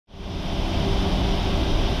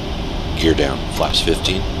Gear down, flaps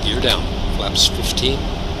 15. Gear down, flaps 15.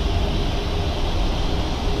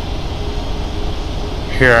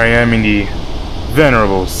 Here I am in the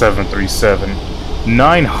venerable 737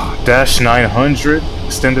 9-900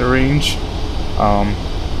 extended range.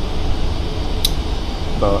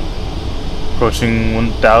 About approaching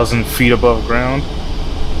 1,000 feet above ground.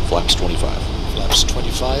 Flaps 25. Flaps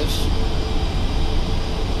 25.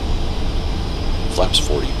 Flaps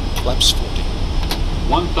 40. Flaps 40.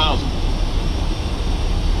 1,000.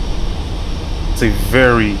 It's a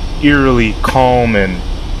very eerily calm and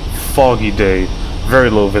foggy day. Very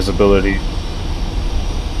low visibility.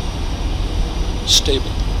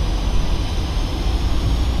 Stable.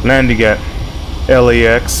 Landing at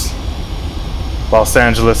LAX, Los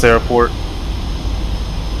Angeles Airport.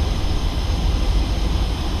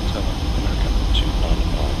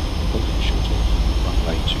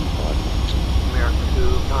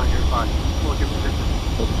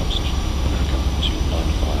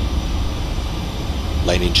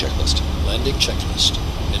 Landing checklist. Landing checklist.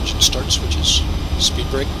 Engine start switches. Speed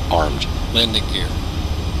brake. Armed. Landing gear.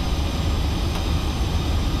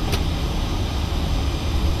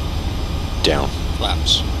 Down.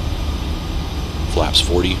 Flaps. Flaps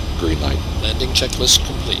 40. Green light. Landing checklist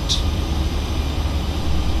complete.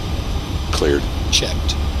 Cleared.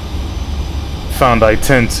 Checked. Found I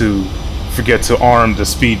tend to forget to arm the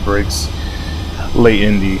speed brakes late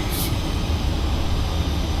in the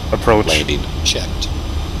approach. Landing. Checked.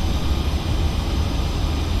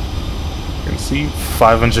 You can see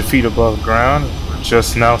 500 feet above ground. We're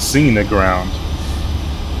just now seeing the ground.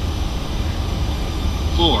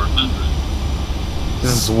 400.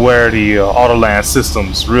 This is where the Autoland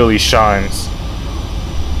systems really shines.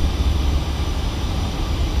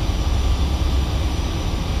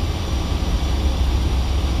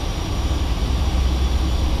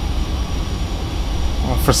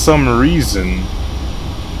 For some reason,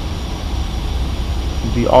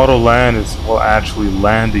 the Autoland will actually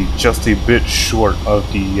land just a bit short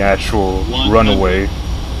of the actual 100. runway.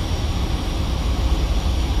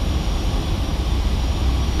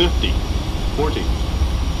 50. 40.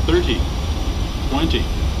 30. 20.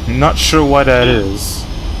 Not sure why that is.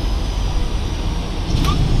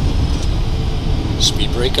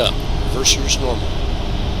 Speed brake up. Reversers normal.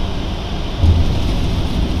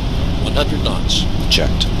 100 knots.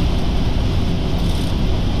 Checked.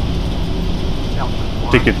 I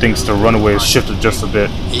think it thinks the runway is shifted just a bit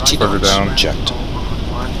 80 further knots. down. Checked.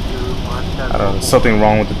 I don't know, something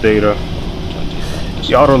wrong with the data.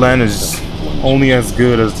 The Autoland is only as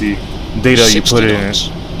good as the data you 60 put in knots.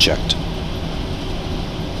 it. Checked.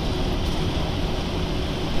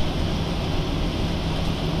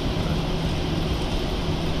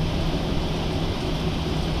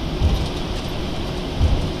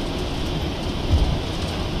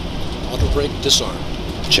 Auto brake disarmed.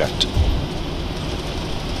 Checked.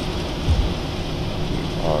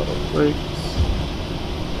 Auto brakes.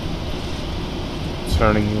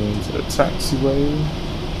 Turning into the taxiway.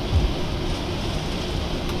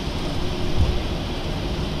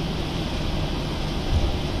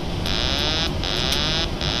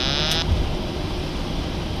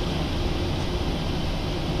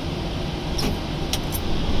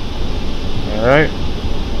 Alright.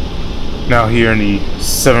 Now here in the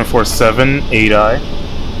 747 8i.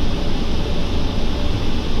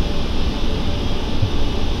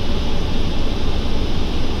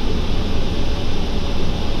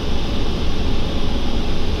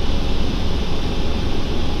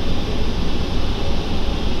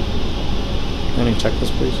 Landing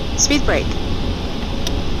checklist, please. Speed brake.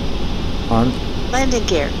 Armed. Landing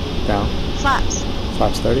gear. Down. Flaps.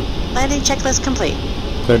 Flaps 30. Landing checklist complete.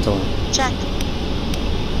 Cleared to land. Check.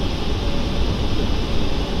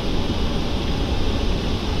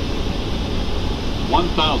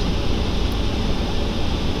 $1,000.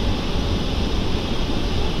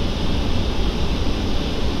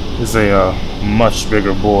 This is a much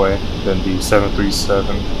bigger boy than the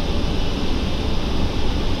 737.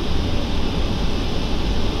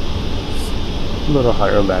 A little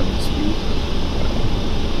higher landing speed.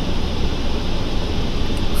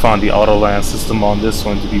 Found the Autoland system on this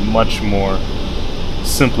one to be much more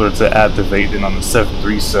simpler to activate than on the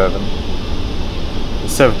 737. The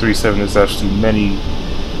 737 is actually many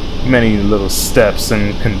little steps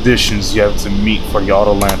and conditions you have to meet for the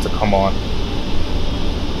Autoland to come on.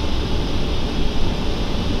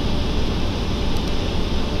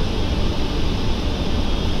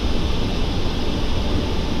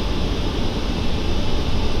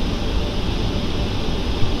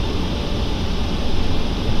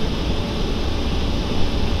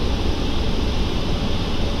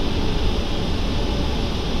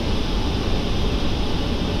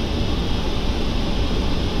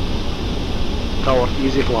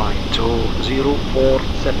 easy flight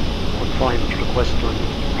 2047. On final request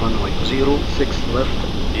runway 06 left.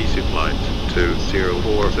 Easy flight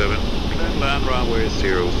 2047. Clear land runway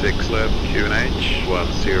 06 left, QNH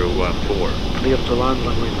 1014. Clear to land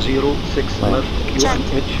runway 06 left, Check.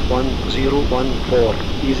 QNH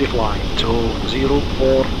 1014. Easy flight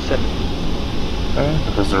 2047. Okay,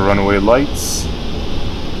 there's the runway lights.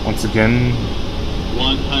 Once again,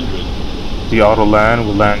 100, the auto land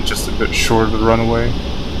will land just a bit short of the runway.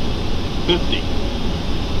 50,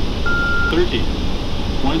 30,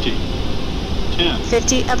 20, 10,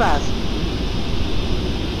 50 above.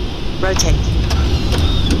 Rotate.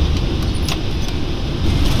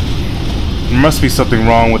 There must be something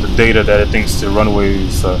wrong with the data that it thinks the runway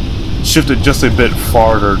is shifted just a bit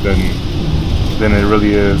farther than it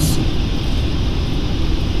really is.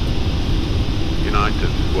 United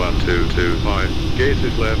 1225. Gate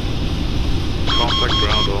is left. Contact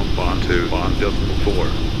ground on 121.4.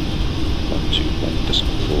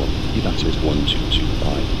 121.4. United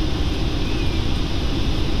 1225.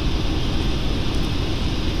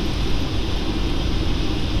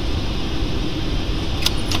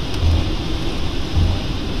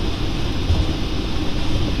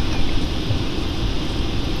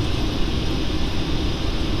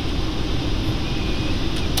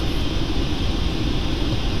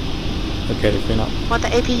 Okay to clean up. Want the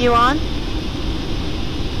APU on?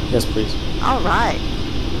 Yes, please. All right.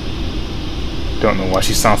 Don't know why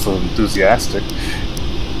she sounds so enthusiastic.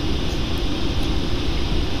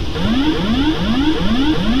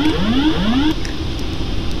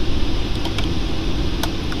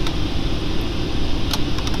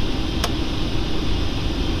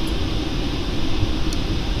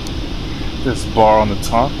 This bar on the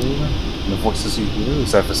top here, the voices you hear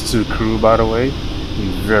is FS2 crew, by the way. A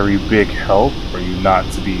very big help for you not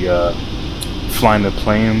to be flying the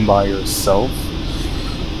plane by yourself.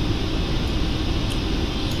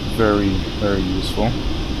 Very, very useful.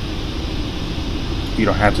 You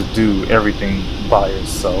don't have to do everything by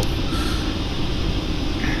yourself.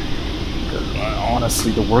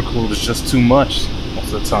 Honestly, the workload is just too much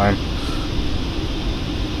most of the time.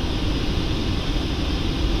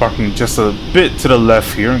 Parking just a bit to the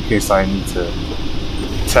left here in case I need to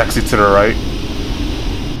taxi to the right.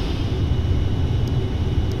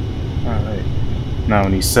 Alright, now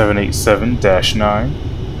we need 787-9.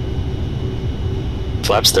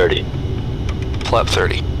 Flaps 30. Flap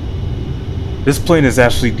 30. This plane is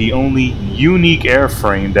actually the only unique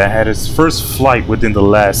airframe that had its first flight within the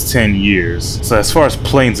last 10 years. So as far as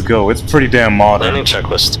planes go, it's pretty damn modern. Landing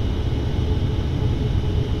checklist.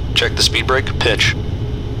 Check the speed brake, pitch.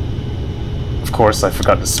 Of course, I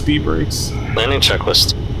forgot the speed brakes. Landing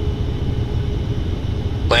checklist.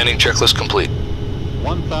 Landing checklist complete.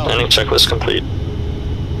 1,000, Landing checklist complete.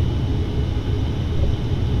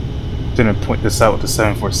 Didn't point this out with the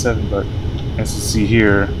 747, but as you see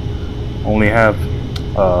here, only have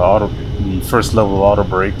the first level auto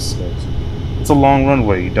brakes. So it's a long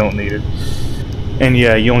runway, you don't need it. And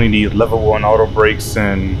yeah, you only need level 1 auto brakes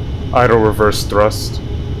and idle reverse thrust.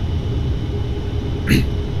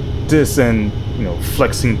 This and, you know,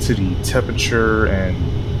 flexing to the temperature and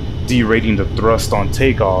derating the thrust on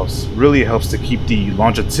takeoffs really helps to keep the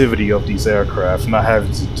longevity of these aircraft, not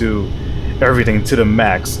having to do everything to the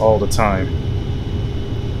max all the time.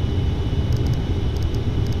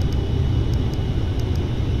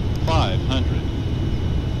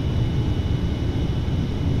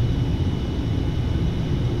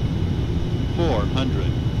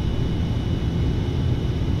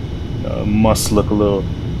 Must look a little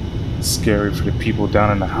scary for the people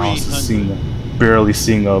down in the house barely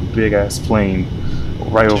seeing a big ass plane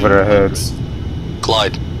right over their heads.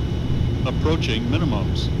 Glide. Approaching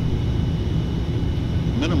minimums.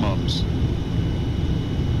 Minimums.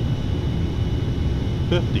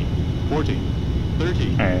 50, 40,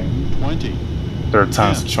 30, And 20. third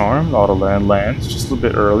time's the charm. Auto land lands just a little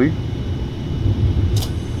bit early.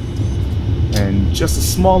 And just a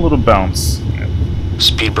small little bounce.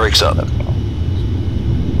 Speed brakes up.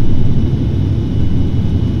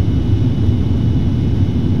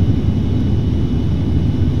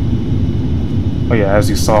 Oh yeah, as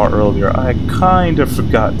you saw earlier, I kind of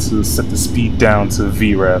forgot to set the speed down to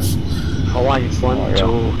VRAM. Hawaii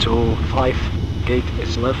 1225. Gate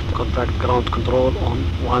is left. Contact ground control on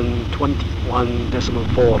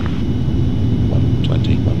 121.4.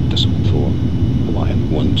 121.4. Hawaiian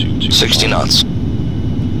 122. 60 knots.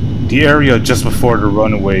 The area just before the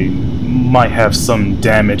runway might have some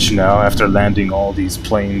damage now after landing all these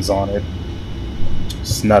planes on it.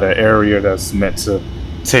 It's not an area that's meant to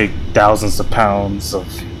take thousands of pounds of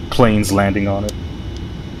planes landing on it.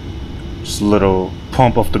 Just little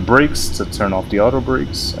pump of the brakes to turn off the auto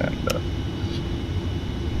brakes, and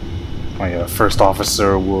my first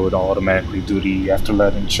officer would automatically do the after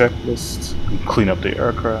landing checklist and clean up the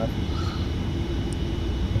aircraft.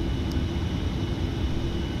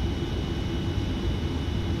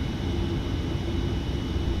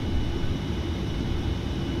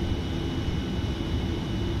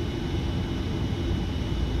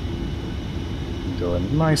 Do a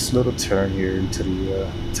nice little turn here into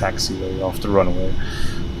the taxiway off the runway.